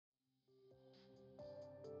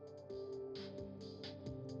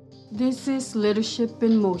This is Leadership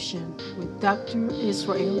in Motion with Dr.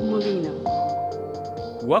 Israel Molina.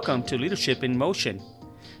 Welcome to Leadership in Motion.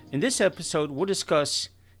 In this episode, we'll discuss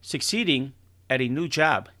succeeding at a new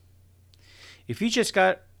job. If you just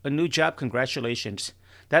got a new job, congratulations.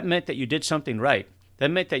 That meant that you did something right. That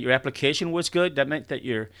meant that your application was good. That meant that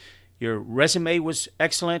your resume was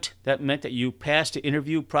excellent. That meant that you passed the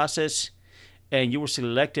interview process and you were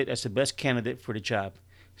selected as the best candidate for the job.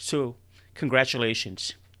 So,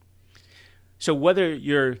 congratulations. So whether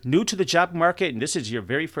you're new to the job market and this is your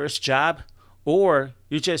very first job, or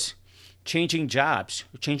you're just changing jobs,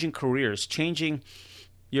 changing careers, changing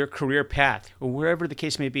your career path, or wherever the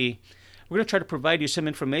case may be, we're going to try to provide you some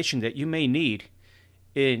information that you may need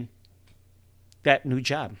in that new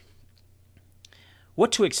job.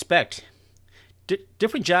 What to expect?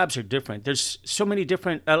 Different jobs are different. There's so many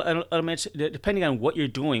different elements depending on what you're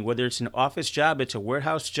doing, whether it's an office job, it's a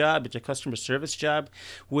warehouse job, it's a customer service job,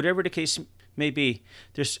 whatever the case may be.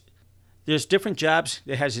 There's different jobs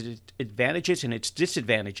that has its advantages and its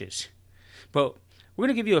disadvantages. But we're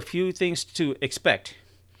going to give you a few things to expect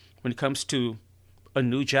when it comes to a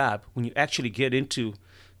new job when you actually get into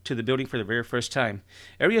the building for the very first time.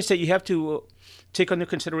 Areas that you have to take under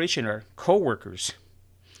consideration are coworkers,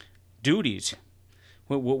 duties.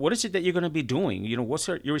 What is it that you're going to be doing? What's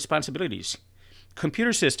your responsibilities?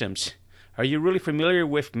 Computer systems. Are you really familiar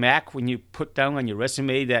with Mac when you put down on your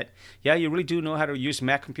resume that, yeah, you really do know how to use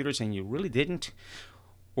Mac computers and you really didn't?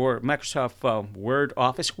 Or Microsoft Word,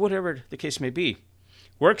 Office, whatever the case may be.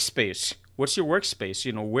 Workspace. What's your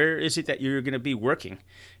workspace? Where is it that you're going to be working?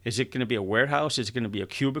 Is it going to be a warehouse? Is it going to be a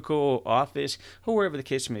cubicle, office, or wherever the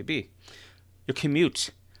case may be? Your commute.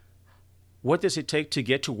 What does it take to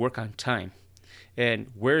get to work on time? And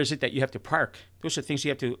where is it that you have to park? Those are things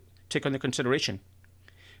you have to take under consideration.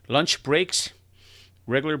 Lunch breaks,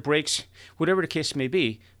 regular breaks, whatever the case may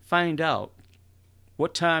be, find out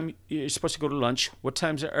what time you're supposed to go to lunch, what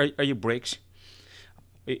times are your breaks.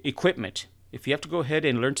 Equipment. If you have to go ahead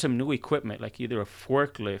and learn some new equipment, like either a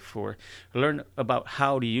forklift or learn about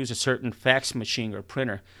how to use a certain fax machine or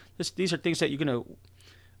printer, these are things that you're going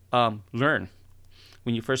to learn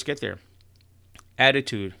when you first get there.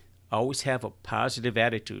 Attitude. Always have a positive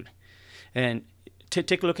attitude. And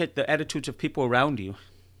take a look at the attitudes of people around you.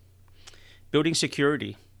 Building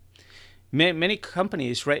security. Many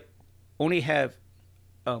companies, right, only have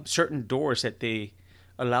certain doors that they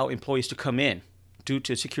allow employees to come in due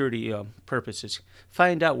to security purposes.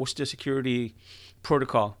 Find out what's the security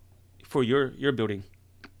protocol for your building.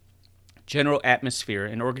 General atmosphere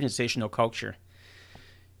and organizational culture.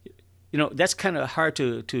 That's kind of hard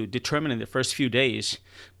to determine in the first few days,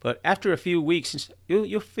 but after a few weeks,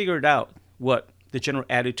 you'll figure it out what the general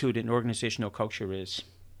attitude and organizational culture is.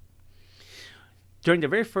 During the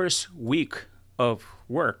very first week of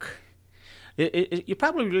work, you're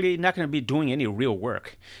probably really not going to be doing any real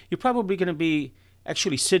work. You're probably going to be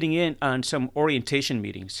actually sitting in on some orientation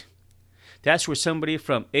meetings. That's where somebody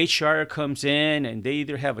from HR comes in and they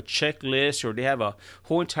either have a checklist or they have a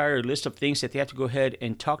whole entire list of things that they have to go ahead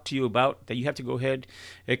and talk to you about, that you have to go ahead,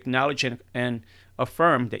 acknowledge and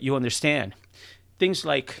affirm that you understand. Things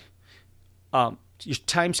like your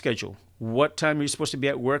time schedule, what time you're supposed to be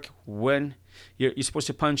at work, when you're supposed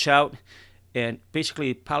to punch out, and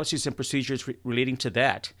basically policies and procedures relating to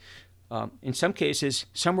that. In some cases,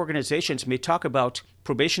 some organizations may talk about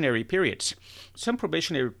probationary periods. Some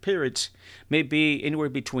probationary periods may be anywhere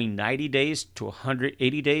between 90 days to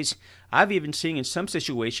 180 days. I've even seen in some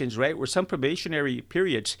situations, right, where some probationary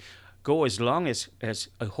periods go as long as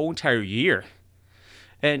a whole entire year.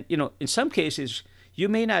 And, in some cases, you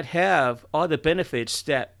may not have all the benefits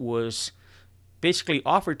that was basically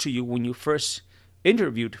offered to you when you first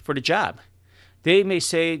interviewed for the job. They may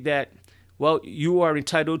say that, well, you are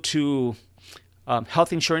entitled to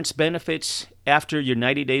health insurance benefits after your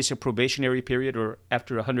 90 days of probationary period or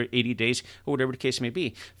after 180 days or whatever the case may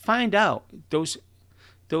be. Find out those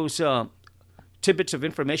tidbits of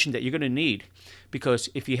information that you're going to need, because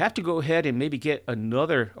if you have to go ahead and maybe get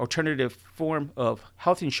another alternative form of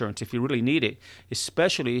health insurance if you really need it,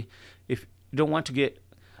 especially if you don't want to get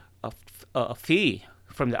a fee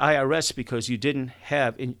from the IRS because you didn't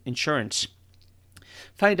have insurance.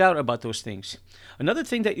 Find out about those things. Another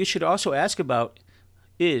thing that you should also ask about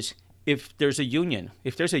is if there's a union.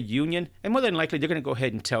 If there's a union, and more than likely they're going to go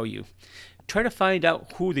ahead and tell you. Try to find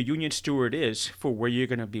out who the union steward is for where you're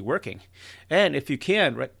going to be working. And if you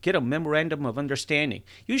can, right, get a memorandum of understanding.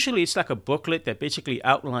 Usually it's like a booklet that basically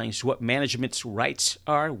outlines what management's rights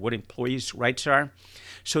are, what employees' rights are,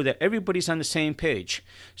 so that everybody's on the same page,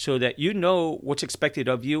 so that you know what's expected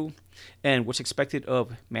of you and what's expected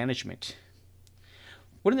of management.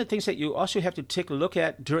 One of the things that you also have to take a look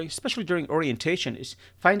at especially during orientation, is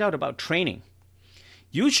find out about training.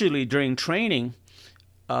 Usually during training,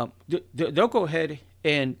 they'll go ahead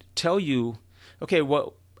and tell you, okay,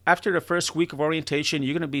 well, after the first week of orientation,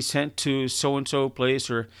 you're going to be sent to so and so place,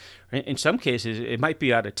 or in some cases, it might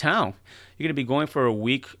be out of town. You're going to be going for a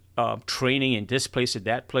week training in this place or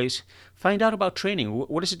that place. Find out about training.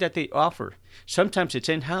 What is it that they offer? Sometimes it's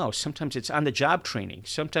in-house. Sometimes it's on-the-job training.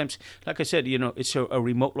 Sometimes, like I said, it's a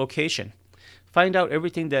remote location. Find out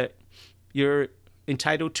everything that you're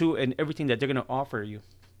entitled to and everything that they're going to offer you.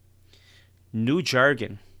 New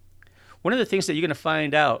jargon. One of the things that you're going to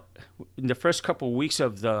find out in the first couple of weeks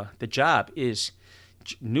of the job is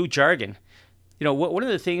new jargon. One of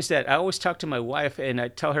the things that I always talk to my wife, and I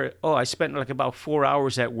tell her, I spent like about 4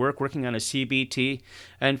 hours at work working on a CBT.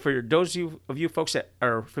 And for those of you folks that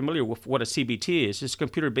are familiar with what a CBT is, it's a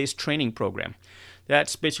computer-based training program.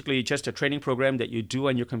 That's basically just a training program that you do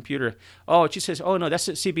on your computer. She says, no, that's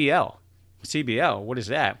a CBL. CBL, what is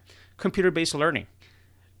that? Computer-based learning.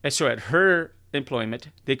 And so at her employment,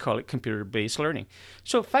 they call it computer-based learning.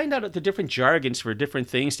 So find out the different jargons for different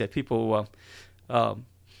things that people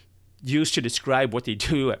use to describe what they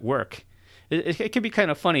do at work. It can be kind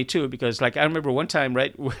of funny too, because like I remember one time,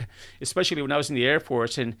 right, especially when I was in the Air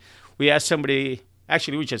Force, and we asked somebody,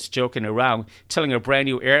 actually we were just joking around, telling a brand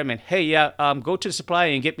new airman, hey, go to the supply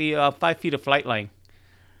and get me 5 feet of flight line.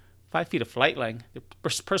 5 feet of flight line. The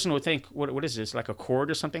person would think, what is this, like a cord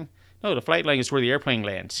or something? No, the flight line is where the airplane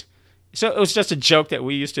lands. So it was just a joke that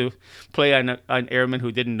we used to play on airmen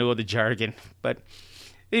who didn't know the jargon. But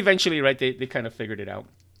eventually, right, they kind of figured it out.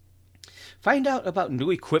 Find out about new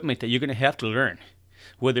equipment that you're going to have to learn.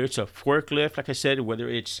 Whether it's a forklift, like I said, whether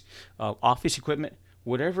it's office equipment,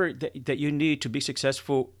 whatever that you need to be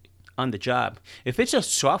successful on the job. If it's a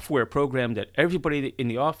software program that everybody in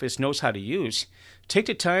the office knows how to use, take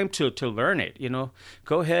the time to learn it.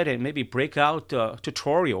 Go ahead and maybe break out a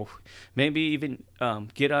tutorial. Maybe even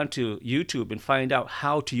get onto YouTube and find out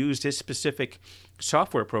how to use this specific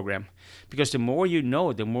software program. Because the more you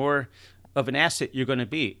know, the more of an asset you're going to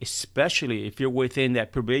be, especially if you're within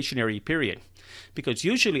that probationary period. Because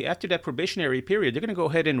usually after that probationary period, they're going to go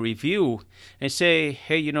ahead and review and say,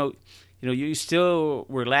 hey, you still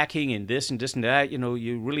were lacking in this and this and that.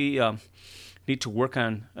 You really need to work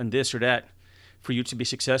on this or that for you to be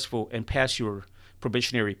successful and pass your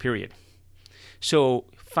probationary period. So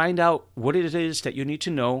find out what it is that you need to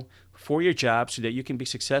know for your job so that you can be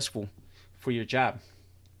successful for your job.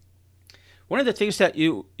 One of the things that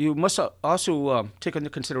you must also take into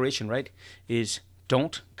consideration, right, is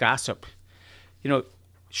don't gossip.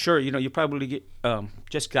 Sure, you probably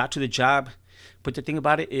just got to the job, but the thing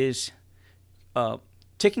about it is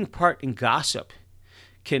taking part in gossip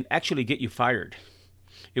can actually get you fired.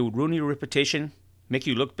 It would ruin your reputation, make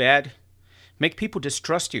you look bad, make people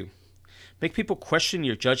distrust you, make people question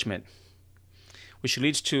your judgment, which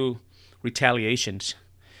leads to retaliations.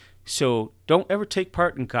 So don't ever take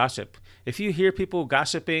part in gossip. If you hear people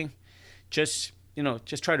gossiping, just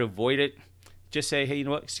try to avoid it. Just say, hey,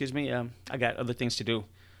 excuse me, I got other things to do.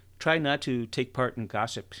 Try not to take part in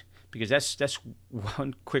gossip, because that's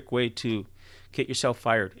one quick way to get yourself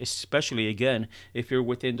fired, especially, again, if you're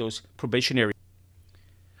within those probationary.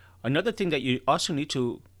 Another thing that you also need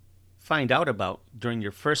to find out about during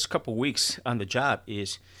your first couple weeks on the job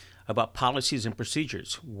is about policies and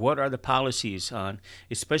procedures. What are the policies on,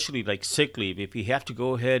 especially like sick leave? If you have to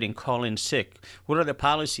go ahead and call in sick, what are the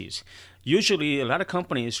policies? Usually, a lot of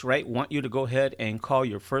companies, right, want you to go ahead and call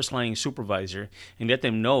your first line supervisor and let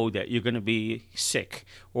them know that you're going to be sick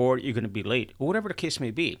or you're going to be late, or whatever the case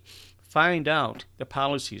may be. Find out the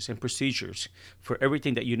policies and procedures for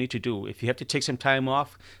everything that you need to do. If you have to take some time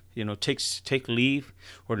off, take leave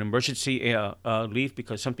or an emergency leave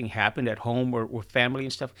because something happened at home or with family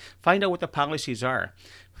and stuff. Find out what the policies are.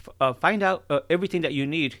 Find out everything that you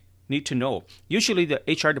need to know. Usually, the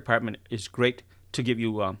HR department is great to give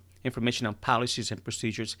you information on policies and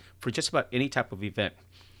procedures for just about any type of event.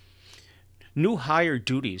 New hire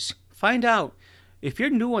duties. Find out if you're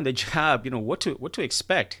new on the job, what to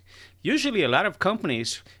expect. Usually, a lot of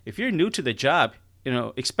companies, if you're new to the job,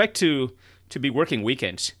 expect to be working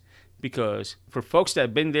weekends, because for folks that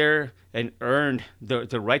have been there and earned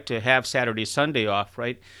the right to have Saturday, Sunday off,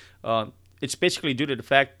 right? It's basically due to the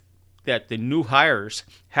fact that the new hires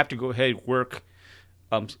have to go ahead and work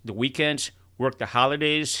the weekends, work the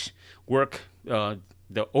holidays, work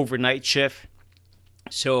the overnight shift.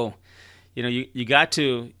 So, you got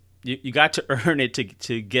to earn it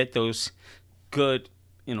to get those good,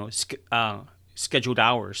 scheduled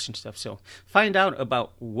hours and stuff. So find out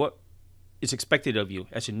about what is expected of you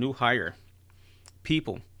as a new hire.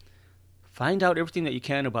 people. Find out everything that you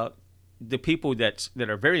can about the people that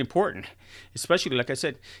are very important, especially, like I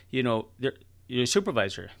said, your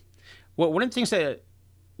supervisor. Well, one of the things that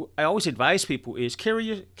I always advise people is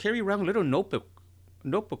carry around a little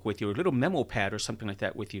notebook with you, or a little memo pad or something like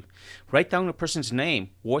that with you. Write down a person's name,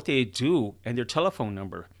 what they do, and their telephone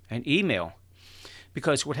number and email.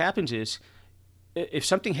 Because what happens is, if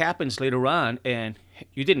something happens later on and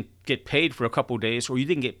you didn't get paid for a couple of days, or you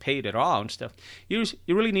didn't get paid at all and stuff, you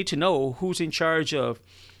really need to know who's in charge of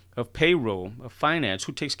payroll, of finance,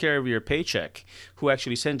 who takes care of your paycheck, who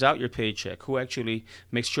actually sends out your paycheck, who actually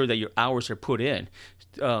makes sure that your hours are put in.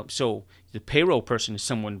 So the payroll person is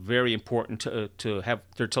someone very important to have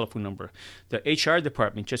their telephone number. The HR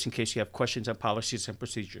department, just in case you have questions on policies and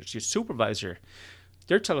procedures. Your supervisor,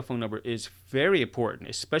 their telephone number is very important,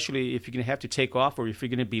 especially if you're going to have to take off, or if you're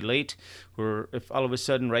going to be late, or if all of a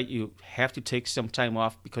sudden, right, you have to take some time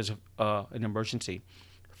off because of an emergency.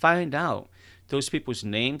 Find out those people's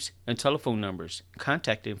names and telephone numbers,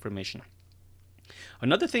 contact information.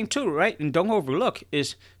 Another thing too, right, and don't overlook,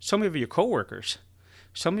 is some of your coworkers.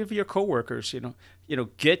 Some of your coworkers,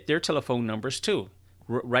 get their telephone numbers too.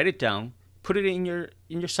 Write it down, put it in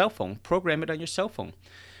your cell phone, program it on your cell phone.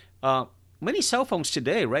 Many cell phones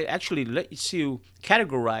today, right, actually lets you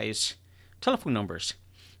categorize telephone numbers.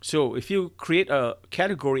 So if you create a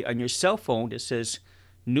category on your cell phone that says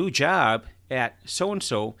new job at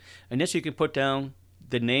so-and-so, and then so you can put down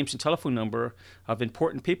the names and telephone number of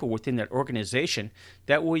important people within that organization.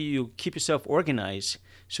 That way you keep yourself organized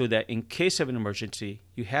so that in case of an emergency,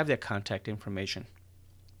 you have that contact information.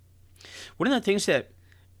 One of the things that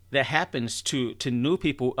happens to new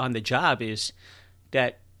people on the job is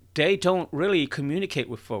that they don't really communicate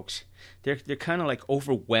with folks. They're kind of like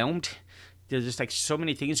overwhelmed. There's just like so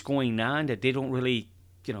many things going on that they don't really,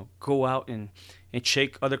 go out and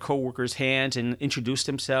shake other coworkers' hands and introduce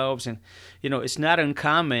themselves. And, it's not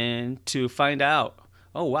uncommon to find out,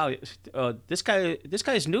 oh, wow, this guy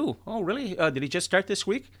is new. Oh, really? Did he just start this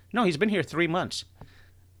week? No, he's been here 3 months.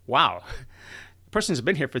 Wow. The person's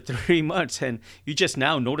been here for 3 months and you just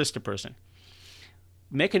now noticed the person.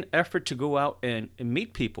 Make an effort to go out and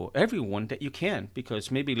meet people, everyone that you can,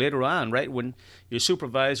 because maybe later on, right, when your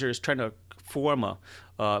supervisor is trying to form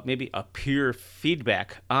maybe a peer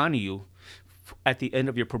feedback on you at the end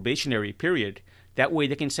of your probationary period, that way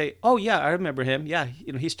they can say, oh yeah, I remember him. Yeah,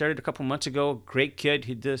 he started a couple months ago. Great kid.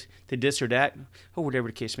 He did this or that, or whatever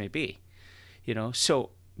the case may be. So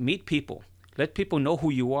meet people. Let people know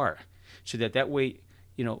who you are, so that way,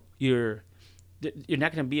 you're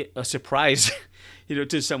not going to be a surprise,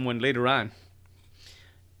 to someone later on.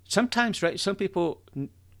 Sometimes, right, some people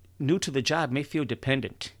new to the job may feel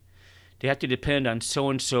dependent. They have to depend on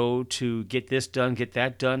so-and-so to get this done, get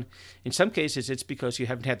that done. In some cases, it's because you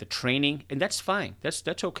haven't had the training, and that's fine.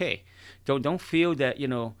 That's okay. Don't feel that,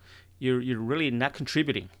 you're really not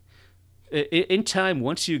contributing. In time,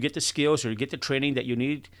 once you get the skills or you get the training that you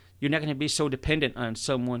need, you're not going to be so dependent on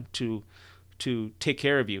someone to take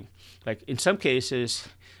care of you. Like in some cases,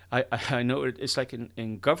 I know it's like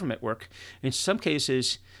in government work. In some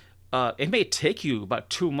cases, it may take you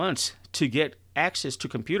about 2 months to get access to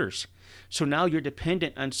computers. So now you're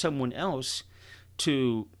dependent on someone else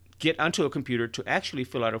to get onto a computer, to actually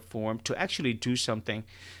fill out a form, to actually do something.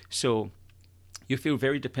 So you feel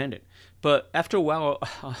very dependent. But after a while,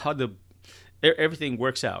 everything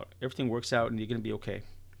works out. Everything works out and you're going to be okay.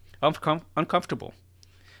 Uncomfortable.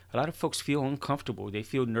 A lot of folks feel uncomfortable. They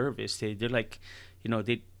feel nervous. They're like,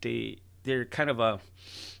 they're kind of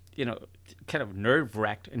kind of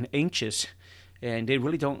nerve-wracked and anxious, and they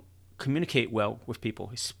really don't communicate well with people,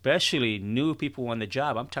 especially new people on the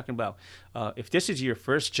job. I'm talking about if this is your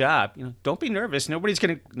first job, don't be nervous. Nobody's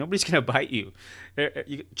gonna bite you.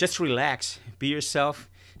 Just relax, be yourself,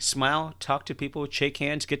 smile, talk to people, shake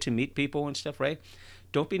hands, get to meet people and stuff. Right?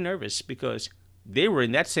 Don't be nervous, because they were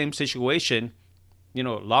in that same situation,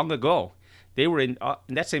 long ago. They were in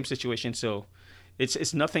that same situation, so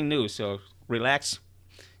it's nothing new. So relax,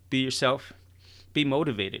 be yourself, be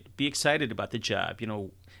motivated, be excited about the job.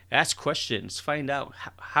 Ask questions, find out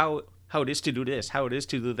how it is to do this, how it is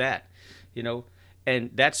to do that, and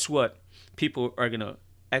that's what people are gonna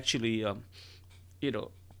actually,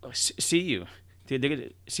 see you. They're gonna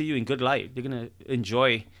see you in good light. They're gonna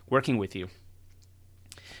enjoy working with you.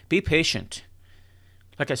 Be patient.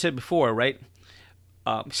 Like I said before, right?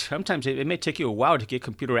 Sometimes it may take you a while to get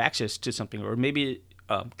computer access to something, or maybe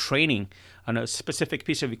training on a specific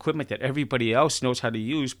piece of equipment that everybody else knows how to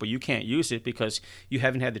use, but you can't use it because you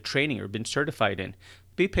haven't had the training or been certified in.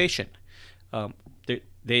 Be patient.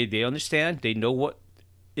 They understand. They know what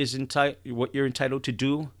you're entitled to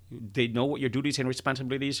do, They know what your duties and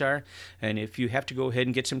responsibilities are. And if you have to go ahead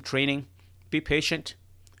and get some training, be patient.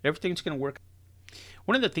 Everything's going to work.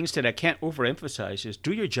 One of the things that I can't overemphasize is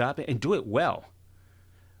do your job and do it well.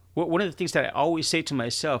 One of the things that I always say to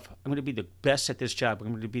myself, I'm going to be the best at this job. I'm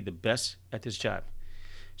going to be the best at this job.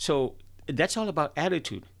 So that's all about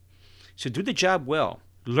attitude. So do the job well.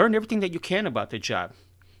 Learn everything that you can about the job.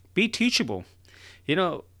 Be teachable.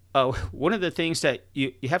 One of the things that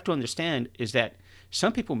you have to understand is that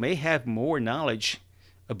some people may have more knowledge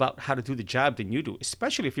about how to do the job than you do,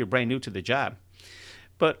 especially if you're brand new to the job.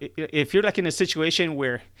 But if you're like in a situation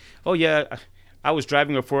where, oh yeah, I was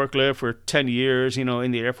driving a forklift for 10 years,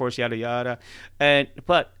 in the Air Force, yada, yada, and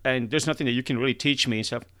there's nothing that you can really teach me and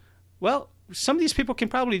stuff. Well, some of these people can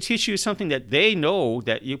probably teach you something that they know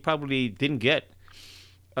that you probably didn't get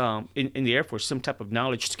in the Air Force, some type of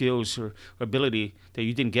knowledge, skills, or ability that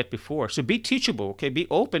you didn't get before. So be teachable, okay? Be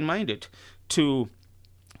open-minded to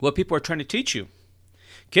what people are trying to teach you.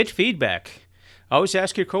 Get feedback. Always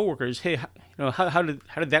ask your coworkers, hey, how did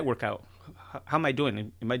that work out? How am I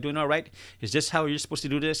doing? Am I doing all right? Is this how you're supposed to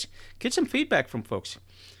do this? Get some feedback from folks.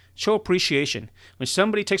 Show appreciation. When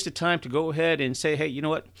somebody takes the time to go ahead and say, hey, you know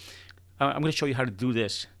what? I'm going to show you how to do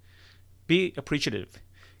this. Be appreciative.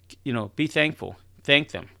 Be thankful.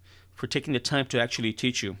 Thank them for taking the time to actually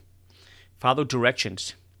teach you. Follow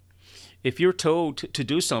directions. If you're told to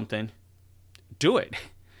do something, do it.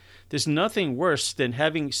 There's nothing worse than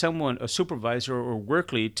having someone, a supervisor or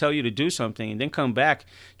work lead, tell you to do something and then come back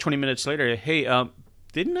 20 minutes later, hey,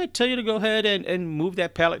 didn't I tell you to go ahead and move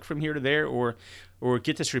that pallet from here to there, or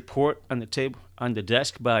get this report on the table, on the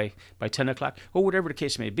desk by 10 o'clock, or whatever the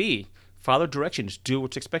case may be. Follow directions. Do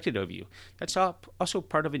what's expected of you. That's also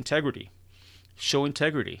part of integrity. Show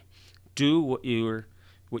integrity. Do what you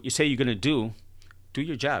say you're going to do. Do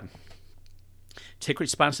your job. Take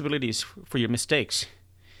responsibilities for your mistakes.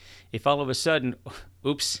 If all of a sudden,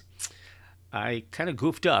 oops, I kind of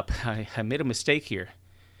goofed up, I made a mistake here,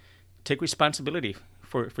 take responsibility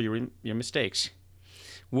for your mistakes.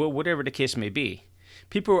 Well, whatever the case may be.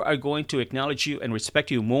 People are going to acknowledge you and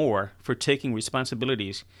respect you more for taking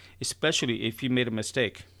responsibilities, especially if you made a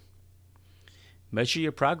mistake. Measure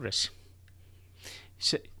your progress.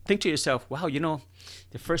 So think to yourself, wow,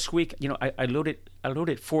 the first week, I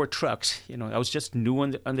loaded 4 trucks. I was just new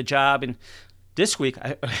on the job, and this week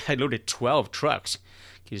I loaded 12 trucks.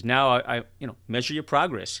 Because now I measure your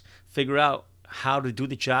progress, figure out how to do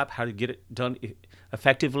the job, how to get it done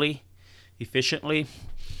effectively, efficiently.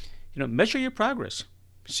 Measure your progress.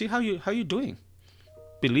 See how you're doing.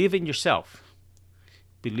 Believe in yourself.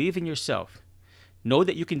 Believe in yourself. Know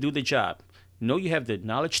that you can do the job. Know you have the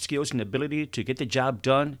knowledge, skills, and ability to get the job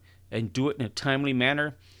done and do it in a timely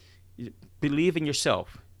manner. Believe in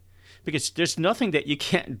yourself. Because there's nothing that you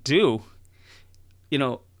can't do,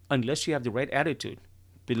 unless you have the right attitude.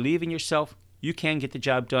 Believe in yourself. You can get the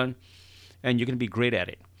job done, and you're going to be great at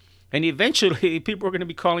it. And eventually, people are going to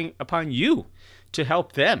be calling upon you to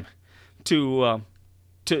help them to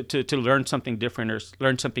learn something different or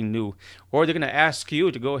learn something new. Or they're going to ask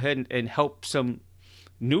you to go ahead and help some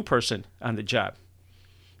new person on the job.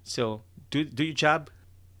 So do your job.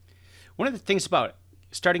 One of the things about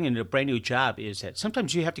starting in a brand new job is that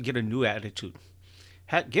sometimes you have to get a new attitude.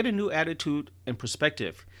 Get a new attitude and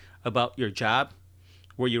perspective about your job,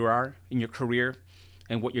 where you are in your career,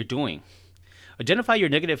 and what you're doing. Identify your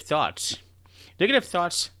negative thoughts. Negative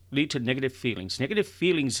thoughts lead to negative feelings. Negative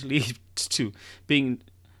feelings lead to being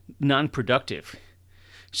non-productive.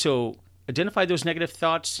 So identify those negative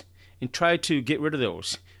thoughts and try to get rid of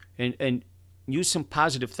those, and use some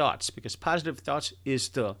positive thoughts, because positive thoughts is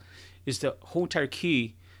the whole entire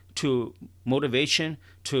key to motivation,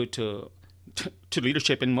 to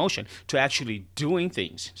leadership in motion, to actually doing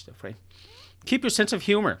things and stuff, right? Keep your sense of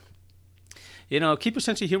humor. Keep your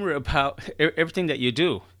sense of humor about everything that you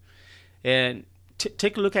do, and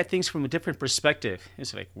take a look at things from a different perspective.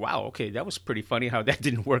 It's like, wow, okay, that was pretty funny how that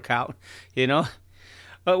didn't work out,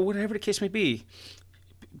 whatever the case may be.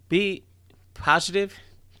 Be positive.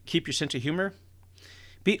 Keep your sense of humor.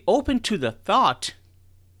 Be open to the thought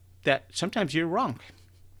that sometimes you're wrong.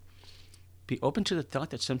 Be open to the thought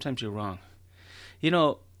that sometimes you're wrong.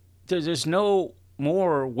 There's no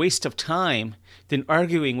more waste of time than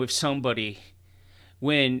arguing with somebody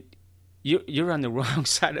when you're on the wrong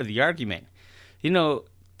side of the argument. If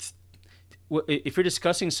you're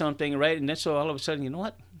discussing something, right, and then so all of a sudden, you know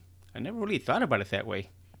what? I never really thought about it that way.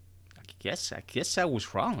 I guess I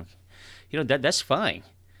was wrong. That's fine.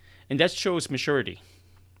 And that shows maturity.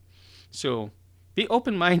 So be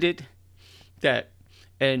open-minded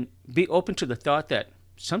and be open to the thought that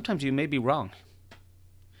sometimes you may be wrong.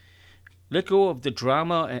 Let go of the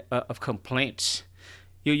drama of complaints.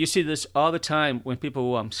 You see this all the time when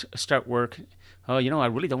people start work. Oh, I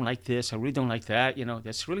really don't like this. I really don't like that.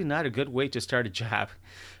 That's really not a good way to start a job.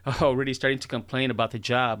 Already starting to complain about the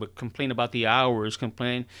job, or complain about the hours,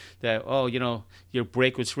 complain that, your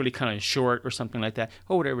break was really kind of short or something like that.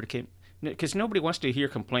 Or whatever it came. Because nobody wants to hear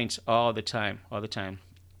complaints all the time.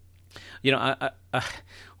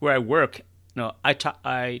 Where I work,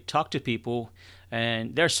 I talk to people,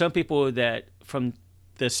 and there are some people that from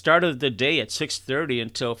the start of the day at 6:30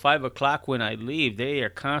 until 5 o'clock when I leave, they are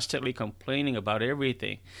constantly complaining about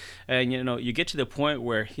everything, and you get to the point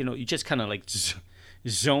where you just kind of like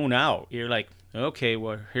zone out. You're like, okay,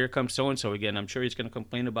 well, here comes so and so again. I'm sure he's going to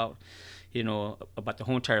complain about about the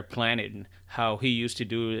whole entire planet and how he used to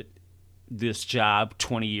do it this job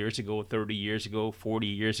 20 years ago, 30 years ago, 40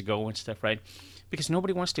 years ago and stuff, right? Because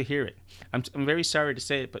nobody wants to hear it. I'm very sorry to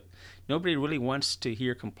say it, but nobody really wants to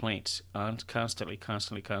hear complaints constantly.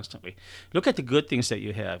 Look at the good things that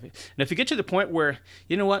you have. And if you get to the point where,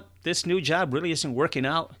 this new job really isn't working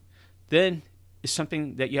out, then it's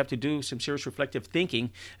something that you have to do some serious reflective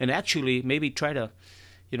thinking and actually maybe try to,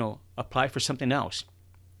 apply for something else.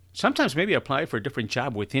 Sometimes maybe apply for a different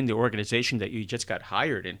job within the organization that you just got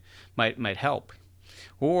hired in might help.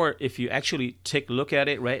 Or if you actually take a look at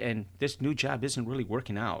it, right, and this new job isn't really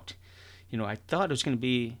working out. I thought I was going to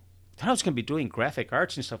be doing graphic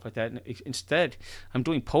arts and stuff like that. And instead, I'm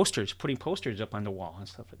doing putting posters up on the wall and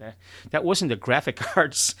stuff like that. That wasn't the graphic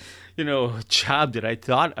arts, job that I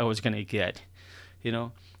thought I was going to get.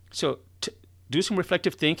 So do some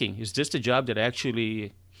reflective thinking. Is this the job that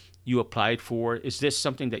actually you applied for? Is this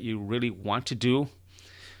something that you really want to do?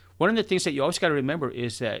 One of the things that you always got to remember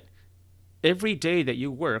is that every day that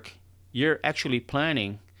you work, you're actually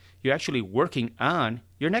working on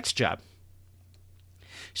your next job.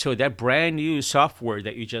 So that brand new software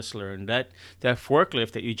that you just learned, that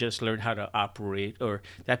forklift that you just learned how to operate, or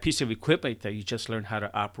that piece of equipment that you just learned how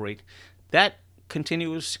to operate, that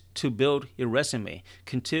continues to build your resume,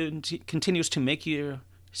 continues to make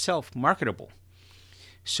yourself marketable.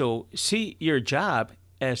 So see your job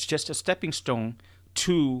as just a stepping stone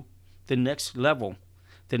to the next level,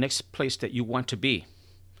 the next place that you want to be.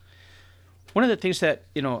 One of the things that,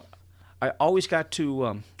 I always got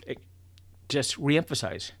to just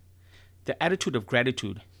reemphasize, the attitude of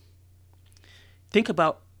gratitude. Think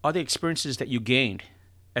about all the experiences that you gained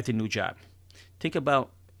at the new job. Think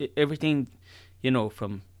about everything,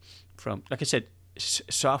 from like I said,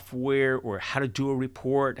 software, or how to do a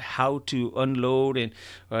report, how to unload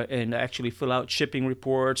and actually fill out shipping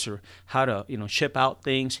reports, or how to ship out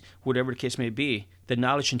things, whatever the case may be. The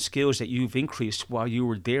knowledge and skills that you've increased while you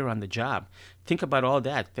were there on the job. Think about all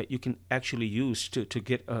that you can actually use to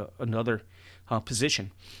get another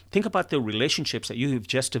position. Think about the relationships that you've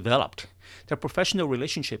just developed, the professional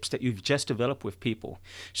relationships that you've just developed with people.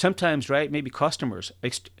 Sometimes, right, maybe customers,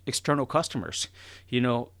 external customers,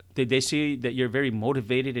 they see that you're very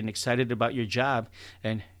motivated and excited about your job.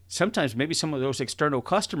 And sometimes maybe some of those external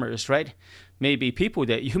customers, right, may be people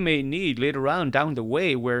that you may need later on down the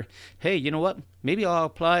way where, hey, you know what, maybe I'll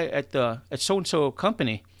apply at so-and-so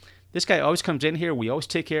company. This guy always comes in here. We always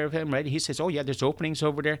take care of him, right? He says, oh, yeah, there's openings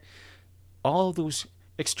over there. All those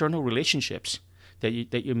external relationships that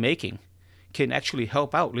you're making can actually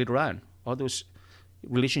help out later on. All those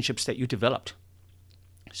relationships that you developed.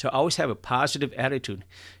 So always have a positive attitude.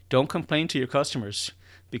 Don't complain to your customers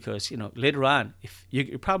because, later on, if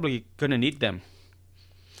you're probably going to need them.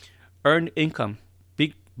 Earn income.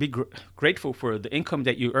 Be grateful for the income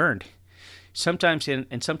that you earned. Sometimes,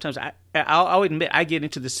 and sometimes I'll admit, I get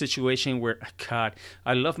into the situation where, God,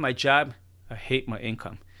 I love my job. I hate my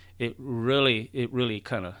income. It really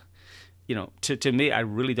kind of, to me, I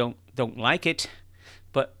really don't like it.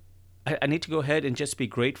 But I need to go ahead and just be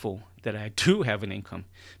grateful that I do have an income,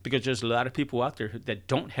 because there's a lot of people out there that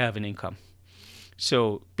don't have an income.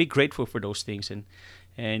 So be grateful for those things.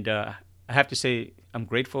 And I have to say, I'm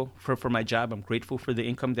grateful for my job. I'm grateful for the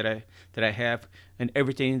income that I have, and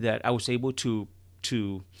everything that I was able to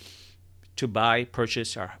buy,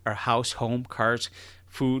 purchase, our house, home, cars,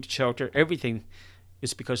 food, shelter, everything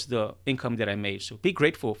is because of the income that I made. So be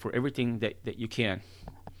grateful for everything that you can.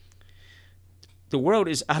 The world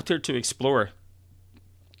is out there to explore.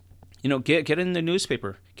 Get in the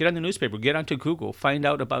newspaper. Get on the newspaper. Get onto Google. Find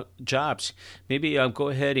out about jobs. Maybe go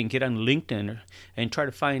ahead and get on LinkedIn and try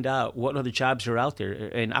to find out what other jobs are out there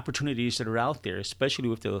and opportunities that are out there, especially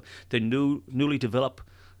with the newly developed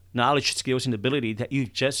knowledge, skills, and ability that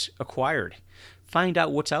you've just acquired. Find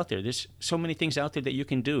out what's out there. There's so many things out there that you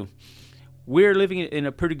can do. We're living in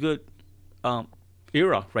a pretty good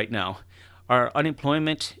era right now. Our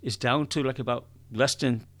unemployment is down to like about less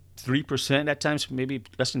than 3% at times, maybe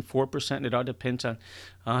less than 4%. It all depends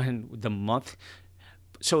on the month.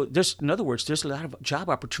 So in other words, there's a lot of job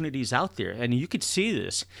opportunities out there, and you could see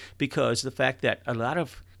this because the fact that a lot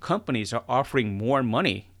of companies are offering more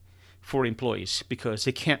money for employees because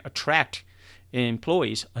they can't attract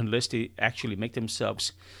employees unless they actually make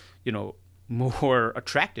themselves, more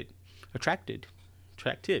attractive.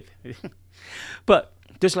 But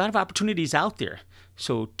there's a lot of opportunities out there.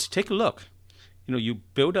 So to take a look. You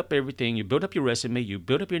build up everything, you build up your resume, you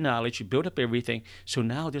build up your knowledge, you build up everything. So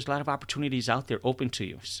now there's a lot of opportunities out there open to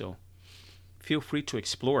you. So feel free to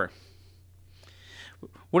explore.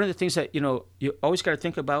 One of the things that, you always got to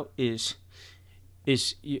think about is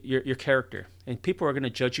your character. And people are going to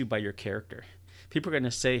judge you by your character. People are going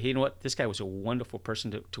to say, hey, you know what, this guy was a wonderful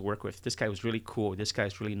person to work with. This guy was really cool. This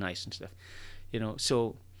guy's really nice and stuff.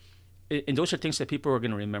 So, and those are things that people are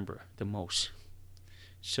going to remember the most.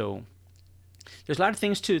 So there's a lot of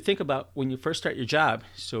things to think about when you first start your job.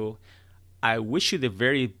 So I wish you the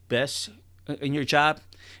very best in your job.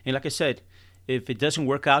 And like I said, if it doesn't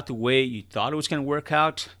work out the way you thought it was going to work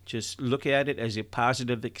out, just look at it as a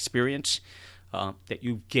positive experience, that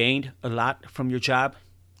you've gained a lot from your job.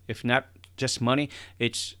 If not just money,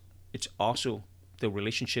 it's also the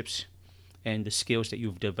relationships and the skills that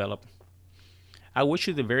you've developed. I wish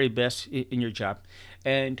you the very best in your job.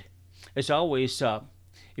 And as always,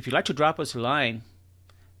 if you'd like to drop us a line,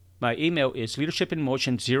 my email is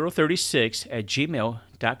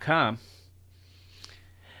leadershipinmotion036@gmail.com.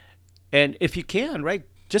 And if you can, right,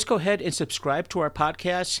 just go ahead and subscribe to our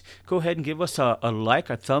podcast. Go ahead and give us a like,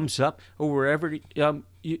 a thumbs up, or wherever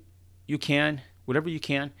you can, whatever you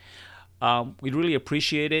can. We'd really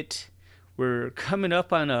appreciate it. We're coming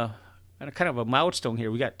up on a kind of a milestone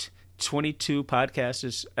here. We got 22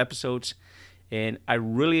 podcast episodes, and I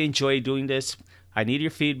really enjoy doing this. I need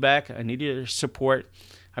your feedback. I need your support.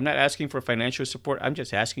 I'm not asking for financial support. I'm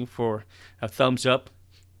just asking for a thumbs up.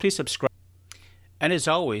 Please subscribe. And as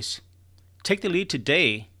always, take the lead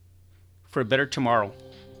today for a better tomorrow.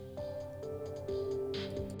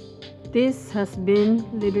 This has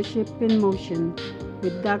been Leadership in Motion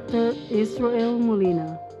with Dr. Israel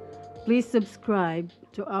Molina. Please subscribe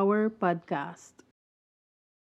to our podcast.